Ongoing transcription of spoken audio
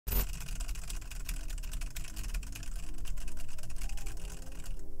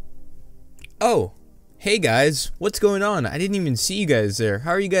Oh, hey guys, what's going on? I didn't even see you guys there. How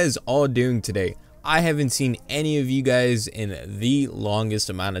are you guys all doing today? I haven't seen any of you guys in the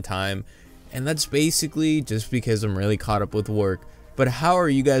longest amount of time, and that's basically just because I'm really caught up with work. But how are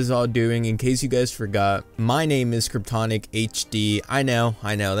you guys all doing? In case you guys forgot, my name is Kryptonic HD. I know,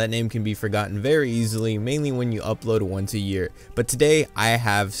 that name can be forgotten very easily, mainly when you upload once a year. But today, I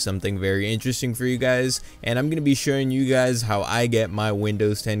have something very interesting for you guys, and I'm going to be showing you guys how I get my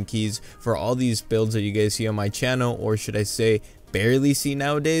Windows 10 keys for all these builds that you guys see on my channel, or should I say, barely see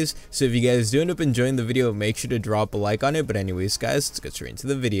nowadays. So if you guys do end up enjoying the video, make sure to drop a like on it. But anyways guys, let's get straight into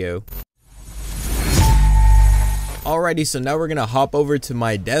the video. Alrighty, so now we're gonna hop over to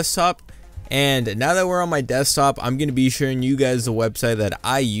my desktop, and now that we're on my desktop, I'm gonna be showing you guys the website that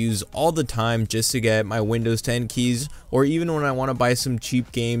I use all the time just to get my Windows 10 keys, or even when I want to buy some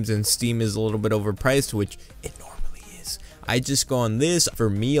cheap games and Steam is a little bit overpriced, which it normally is. I just go on this. For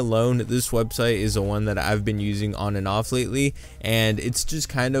me alone, this website is the one that I've been using on and off lately, and it's just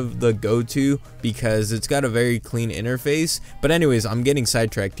kind of the go-to because it's got a very clean interface. But anyways, I'm getting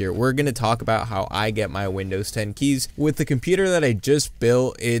sidetracked here. We're going to talk about how I get my Windows 10 keys. With the computer that I just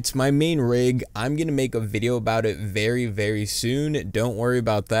built, it's my main rig. I'm going to make a video about it very soon. Don't worry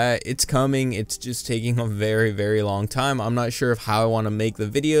about that. It's coming. It's just taking a very long time. I'm not sure of how I want to make the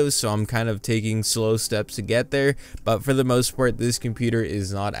videos, so I'm kind of taking slow steps to get there. But for the most part, this computer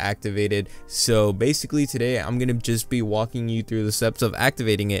is not activated. So basically today, I'm going to just be walking you through the steps of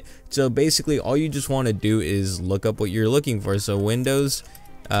activating it. So basically all you just want to do is look up what you're looking for. So Windows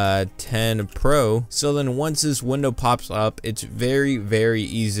 10 Pro. So then once this window pops up, it's very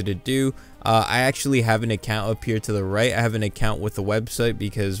easy to do. I actually have an account up here to the right. I have an account with the website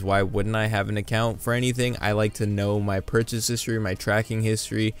because why wouldn't I have an account for anything? I like to know my purchase history, my tracking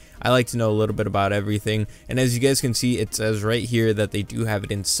history. I like to know a little bit about everything. And as you guys can see, it says right here that they do have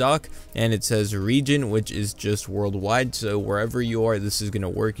it in stock, and it says region, which is just worldwide. So wherever you are, this is going to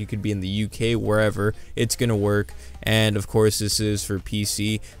work. You could be in the UK, wherever, it's going to work. And of course, this is for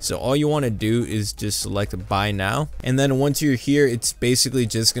PC. So all you want to do is just select buy now. And then once you're here, it's basically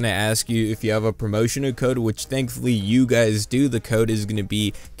just going to ask you if you have a promotional code, which thankfully you guys do. The code is going to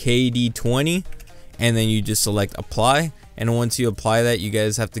be KD20, and then you just select apply. And once you apply that, you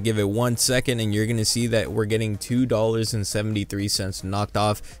guys have to give it 1 second, and you're going to see that we're getting $2.73 knocked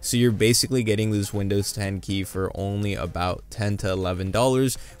off. So you're basically getting this Windows 10 key for only about $10 to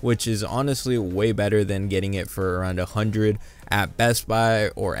 $11, which is honestly way better than getting it for around $100 at Best Buy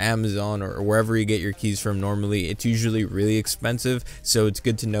or Amazon or wherever you get your keys from. Normally it's usually really expensive, so it's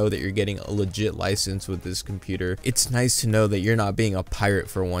good to know that you're getting a legit license with this computer. It's nice to know that you're not being a pirate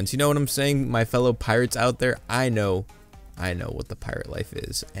for once. You know what I'm saying, my fellow pirates out there? I know what the pirate life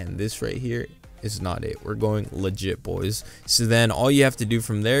is, and this right here is not it. We're going legit, boys. So then all you have to do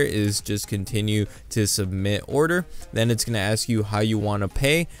from there is just continue to submit order. Then it's going to ask you how you want to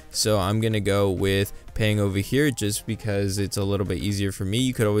pay. So I'm going to go with paying over here just because it's a little bit easier for me.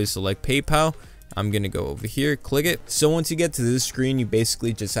 You could always select PayPal. I'm going to go over here, click it. So once you get to this screen, you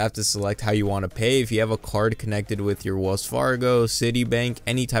basically just have to select how you want to pay. If you have a card connected with your Wells Fargo, Citibank,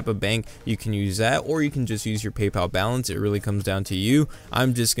 any type of bank, you can use that, or you can just use your PayPal balance. It really comes down to you.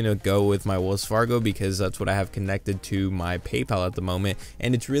 I'm just going to go with my Wells Fargo because that's what I have connected to my PayPal at the moment,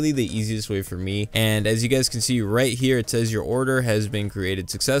 and it's really the easiest way for me. And as you guys can see right here, it says your order has been created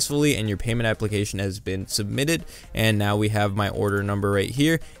successfully and your payment application has been submitted. And now we have my order number right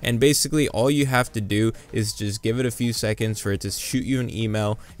here, and basically all you have to do is just give it a few seconds for it to shoot you an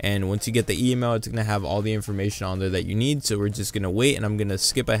email, and once you get the email, it's gonna have all the information on there that you need. So we're just gonna wait, and I'm gonna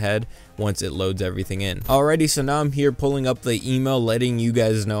skip ahead once it loads everything in. Alrighty, so now I'm here pulling up the email letting you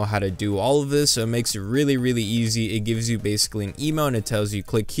guys know how to do all of this. So it makes it really easy. It gives you basically an email, and it tells you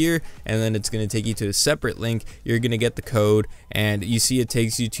click here, and then it's going to take you to a separate link. You're going to get the code, and you see it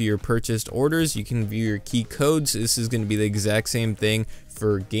takes you to your purchased orders. You can view your key codes. This is going to be the exact same thing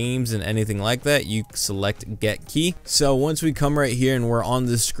for games and anything like that. You select get key. So once we come right here and we're on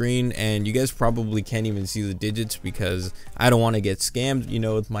the screen, and you guys probably can't even see the digits because I don't want to get scammed, you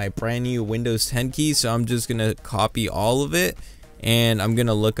know, with my brand new Windows 10 key. So I'm just gonna copy all of it, and I'm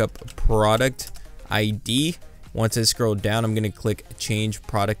gonna look up product ID. Once I scroll down, I'm gonna click change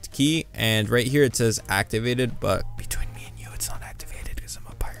product key, and right here it says activated, but between me and you, it's not activated because I'm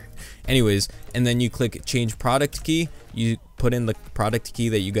a pirate. Anyways, and then you click change product key. You put in the product key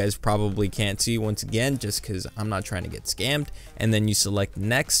that you guys probably can't see once again, just because I'm not trying to get scammed. And then you select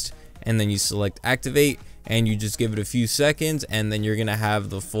next, and then you select activate, and you just give it a few seconds, and then you're gonna have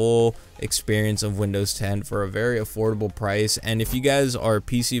the full experience of Windows 10 for a very affordable price. And if you guys are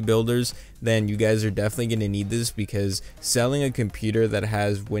PC builders, then you guys are definitely going to need this, because selling a computer that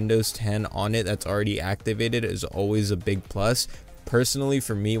has Windows 10 on it that's already activated is always a big plus. Personally,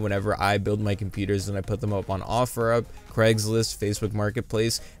 for me, whenever I build my computers and I put them up on OfferUp, Craigslist, Facebook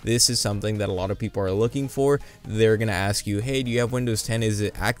Marketplace, this is something that a lot of people are looking for. They're going to ask you, hey, do you have Windows 10? Is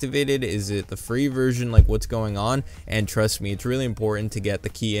it activated? Is it the free version? Like, what's going on? And trust me, it's really important to get the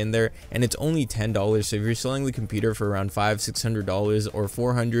key in there, and it's only $10. So if you're selling the computer for around $500-$600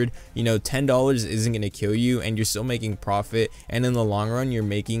 or $400, you know, $10 isn't going to kill you, and you're still making profit, and in the long run, you're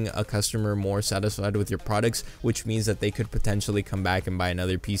making a customer more satisfied with your products, which means that they could potentially come back and buy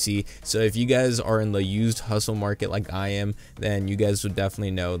another PC. So if you guys are in the used hustle market like I am, then you guys would definitely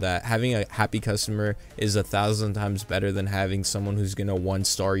know that having a happy customer is 1,000 times better than having someone who's gonna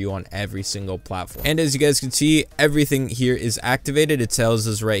one-star you on every single platform. And as you guys can see, everything here is activated. It tells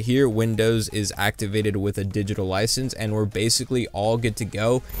us right here, Windows is activated with a digital license, and we're basically all good to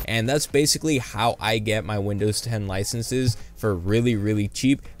go. And that's basically how I get my Windows 10 licenses for really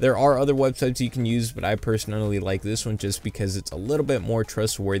cheap. There are other websites you can use, but I personally like this one just because it's a little bit more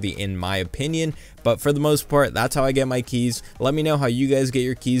trustworthy in my opinion. But for the most part, that's how I get my keys. Let me know how you guys get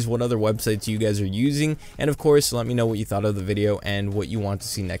your keys, what other websites you guys are using, and of course, let me know what you thought of the video and what you want to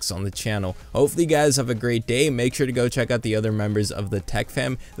see next on the channel. Hopefully you guys have a great day. Make sure to go check out the other members of the Tech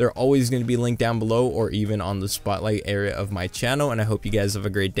Fam. They're always going to be linked down below or even on the spotlight area of my channel, and I hope you guys have a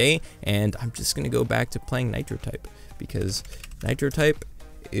great day. And I'm just going to go back to playing Nitro Type, because Nitro Type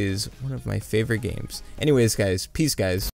is one of my favorite games. Anyways, guys, peace, guys.